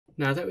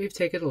Now that we've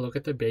taken a look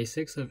at the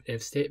basics of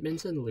if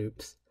statements and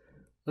loops,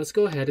 let's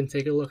go ahead and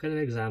take a look at an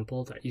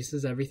example that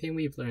uses everything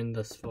we've learned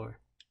thus far.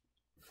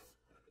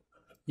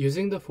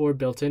 Using the for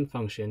built-in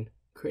function,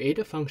 create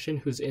a function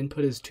whose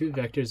input is two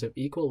vectors of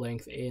equal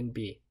length a and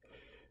b.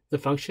 The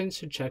function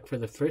should check for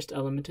the first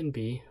element in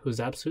b whose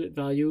absolute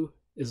value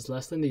is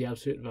less than the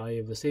absolute value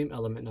of the same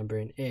element number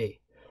in a.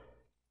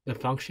 The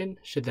function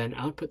should then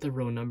output the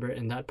row number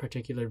in that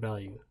particular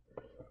value.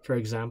 For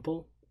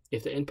example,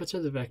 if the inputs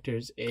are the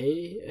vectors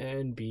a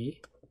and b,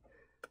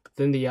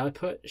 then the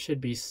output should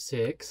be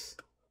 6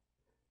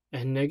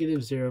 and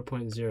negative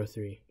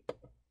 0.03.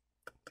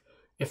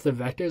 If the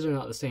vectors are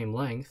not the same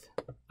length,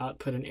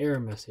 output an error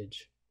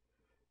message.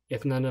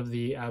 If none of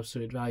the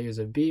absolute values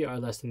of b are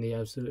less than the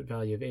absolute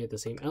value of a at the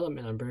same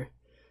element number,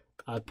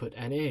 output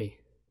NA.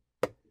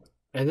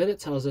 And then it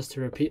tells us to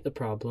repeat the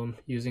problem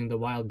using the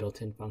while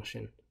built-in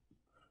function.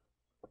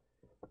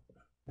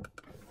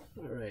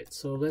 Alright,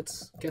 so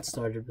let's get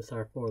started with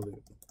our for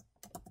loop.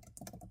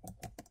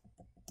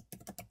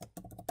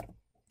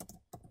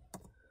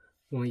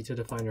 We'll need to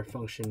define our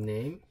function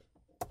name,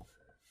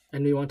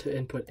 and we want to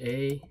input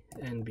a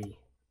and b.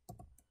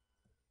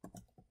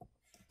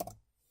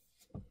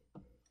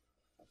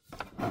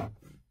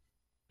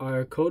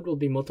 Our code will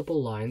be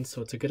multiple lines,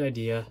 so it's a good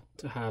idea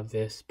to have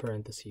this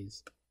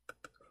parentheses.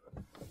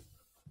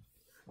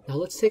 Now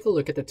let's take a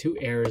look at the two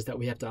errors that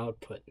we have to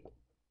output.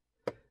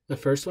 The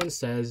first one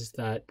says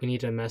that we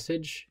need a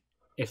message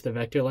if the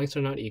vector lengths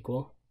are not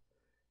equal,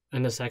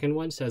 and the second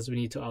one says we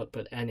need to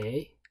output NA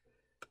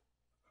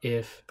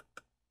if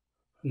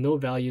no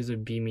values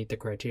of b meet the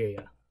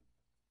criteria.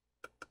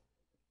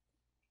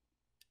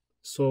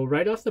 So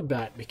right off the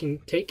bat, we can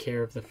take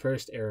care of the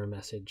first error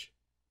message.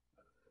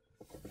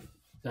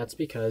 That's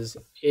because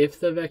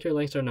if the vector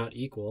lengths are not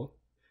equal,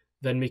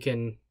 then we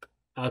can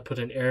output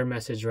an error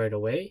message right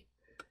away,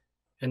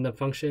 and the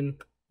function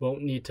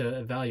won't need to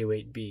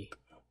evaluate b.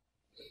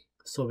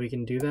 So we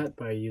can do that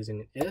by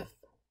using an if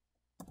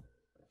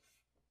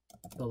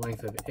the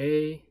length of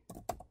a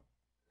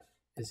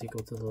is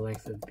equal to the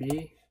length of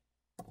b,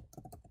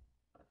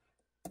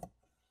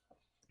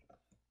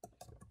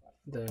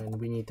 then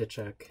we need to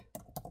check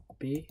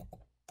b.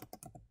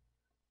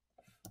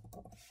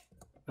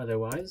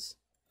 Otherwise,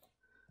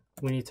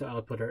 we need to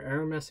output our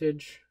error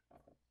message,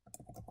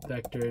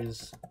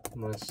 vectors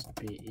must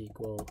be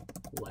equal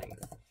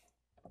length.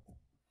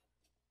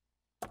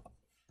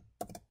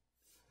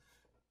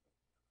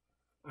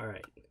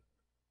 Alright,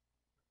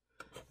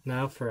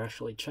 now for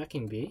actually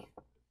checking b,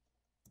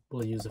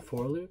 we'll use a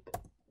for loop.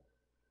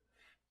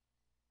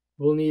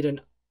 We'll need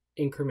an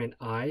increment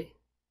I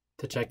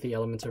to check the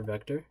elements of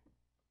vector.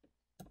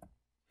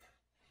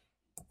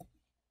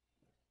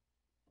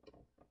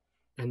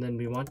 And then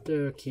we want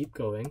to keep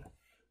going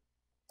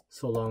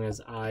so long as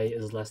I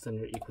is less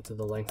than or equal to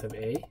the length of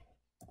a.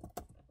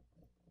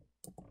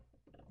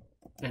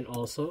 And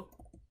also,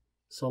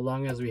 so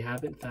long as we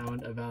haven't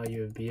found a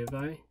value of b of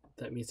I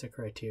that meets the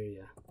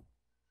criteria.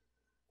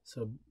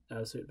 So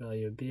absolute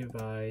value of b of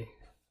I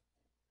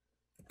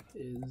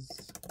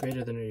is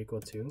greater than or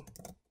equal to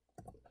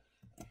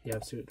the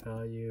absolute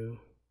value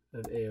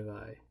of a of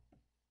I.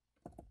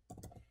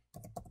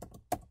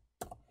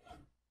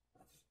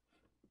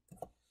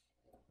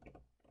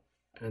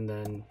 And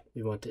then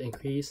we want to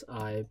increase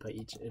I by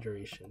each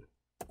iteration.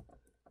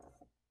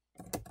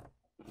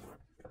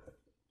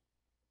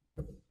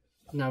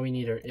 Now we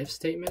need our if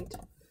statement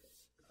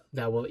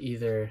that will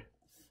either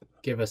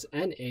give us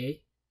NA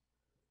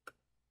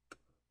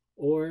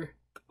or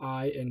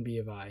I and b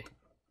of I.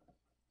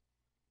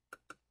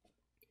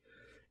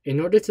 In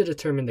order to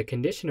determine the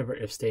condition of our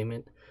if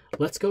statement,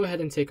 let's go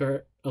ahead and take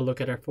a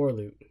look at our for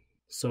loop.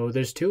 So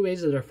there's two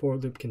ways that our for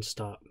loop can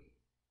stop.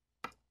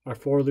 Our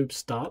for loop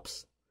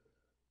stops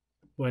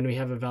when we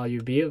have a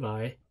value b of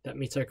I that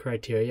meets our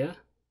criteria,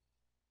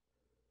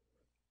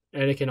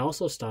 and it can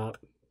also stop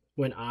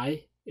when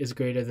I is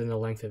greater than the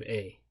length of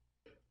a.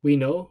 We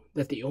know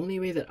that the only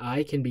way that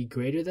I can be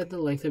greater than the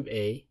length of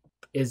a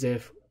is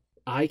if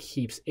I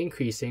keeps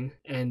increasing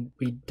and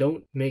we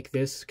don't make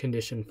this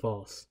condition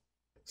false.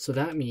 So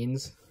that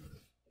means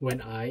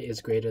when I is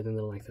greater than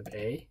the length of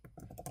a,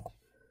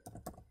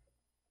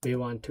 we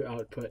want to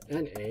output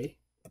NA.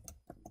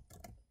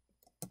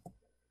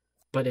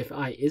 But if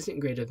I isn't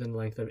greater than the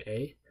length of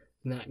a,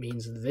 then that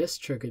means this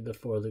triggered the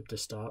for loop to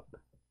stop,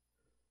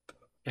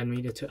 and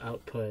we need to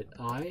output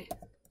I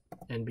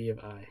and b of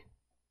I.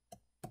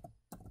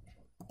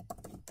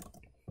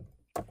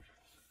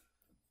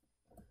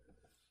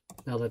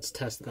 Now let's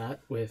test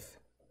that with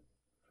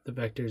the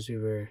vectors we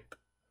were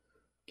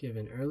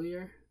given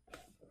earlier.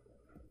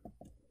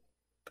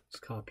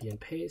 Just copy and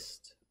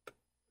paste.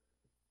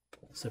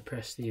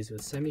 Suppress these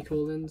with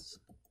semicolons.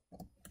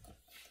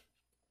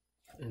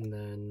 And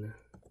then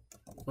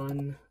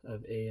fun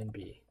of a and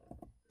b.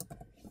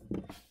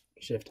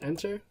 Shift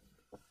enter.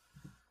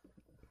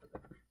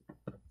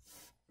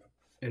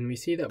 And we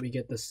see that we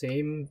get the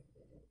same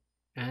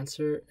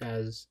answer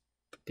as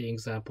the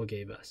example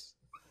gave us.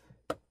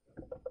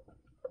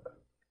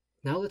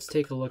 Now let's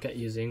take a look at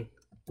using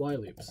while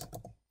loops.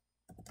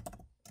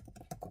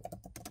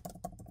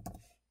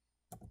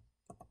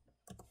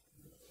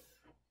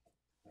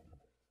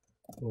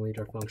 We'll need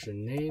our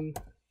function name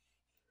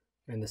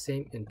and the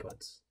same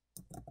inputs.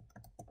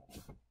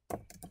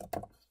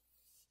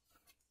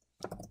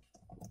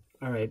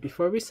 Alright,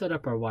 before we set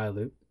up our while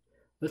loop,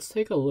 let's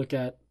take a look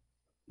at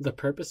the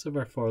purpose of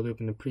our for loop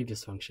in the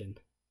previous function.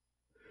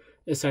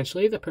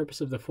 Essentially, the purpose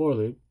of the for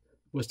loop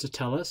was to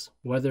tell us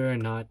whether or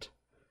not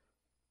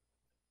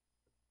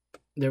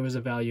there was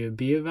a value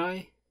b of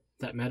I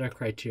that met our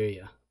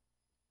criteria.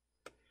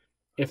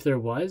 If there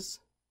was,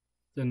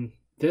 then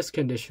this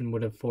condition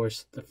would have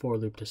forced the for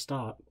loop to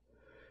stop,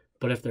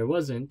 but if there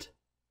wasn't,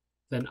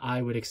 then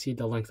I would exceed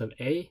the length of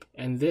a,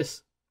 and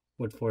this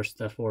would force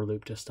the for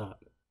loop to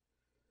stop.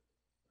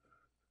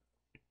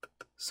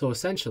 So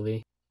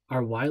essentially,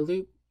 our while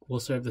loop will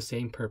serve the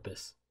same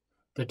purpose.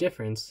 The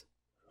difference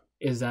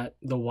is that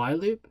the while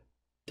loop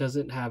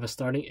doesn't have a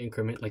starting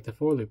increment like the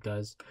for loop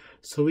does,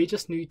 so we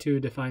just need to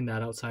define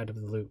that outside of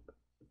the loop.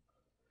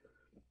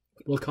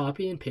 We'll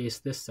copy and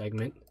paste this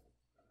segment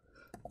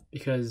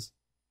because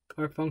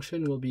our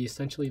function will be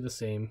essentially the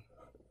same.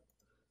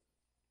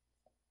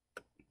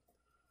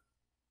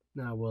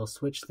 Now we'll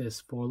switch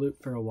this for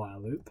loop for a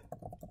while loop.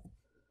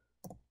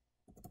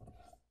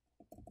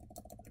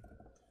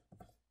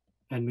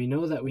 And we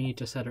know that we need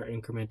to set our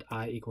increment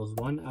I equals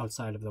 1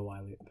 outside of the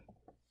while loop.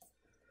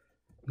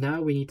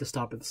 Now we need to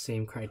stop at the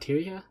same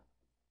criteria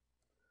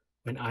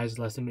when I is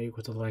less than or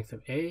equal to the length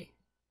of a,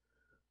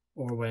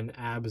 or when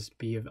abs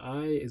b of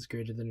I is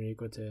greater than or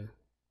equal to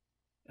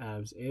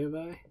abs a of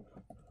I.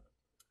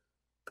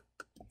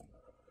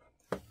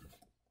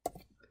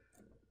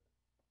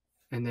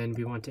 And then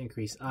we want to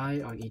increase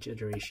I on each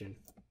iteration.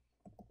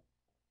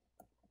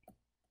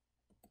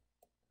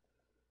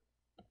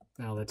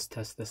 Now let's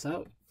test this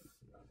out.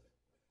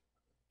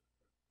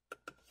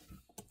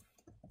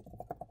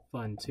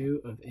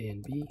 Fun2 of a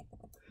and b,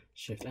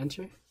 shift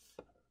enter,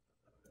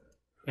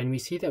 and we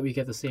see that we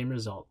get the same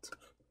result.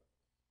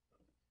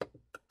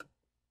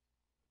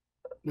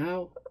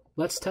 Now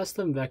let's test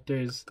some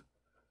vectors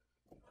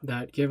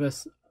that give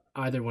us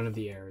either one of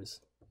the errors.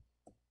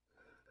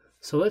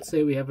 So let's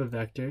say we have a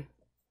vector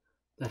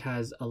that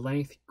has a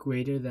length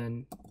greater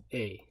than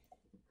a.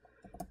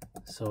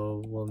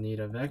 So we'll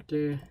need a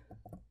vector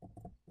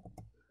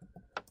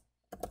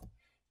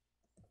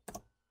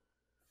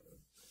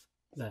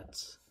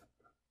that's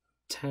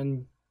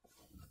 10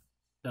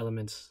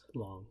 elements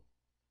long.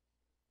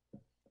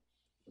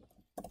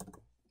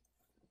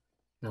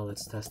 Now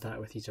let's test that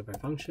with each of our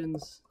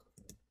functions.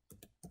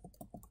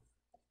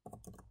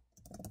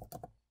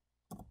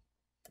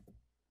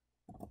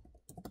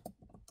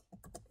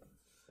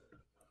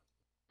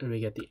 And we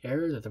get the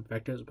error that the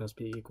vectors must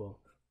be equal.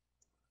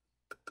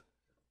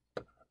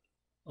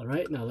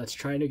 Alright, now let's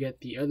try to get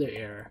the other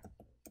error.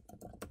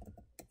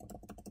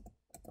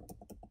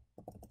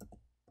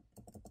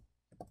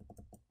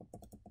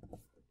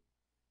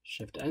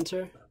 Shift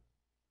enter.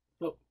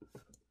 Oh.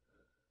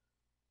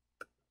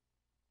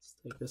 Let's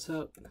take this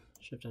out.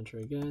 Shift enter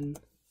again.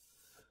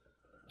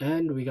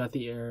 And we got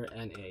the error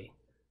NA.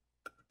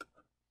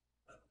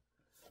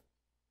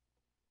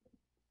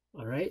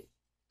 Alright,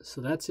 so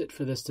that's it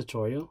for this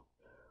tutorial.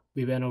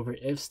 We went over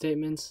if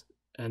statements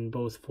and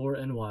both for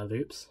and while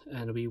loops,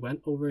 and we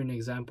went over an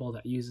example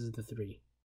that uses the three.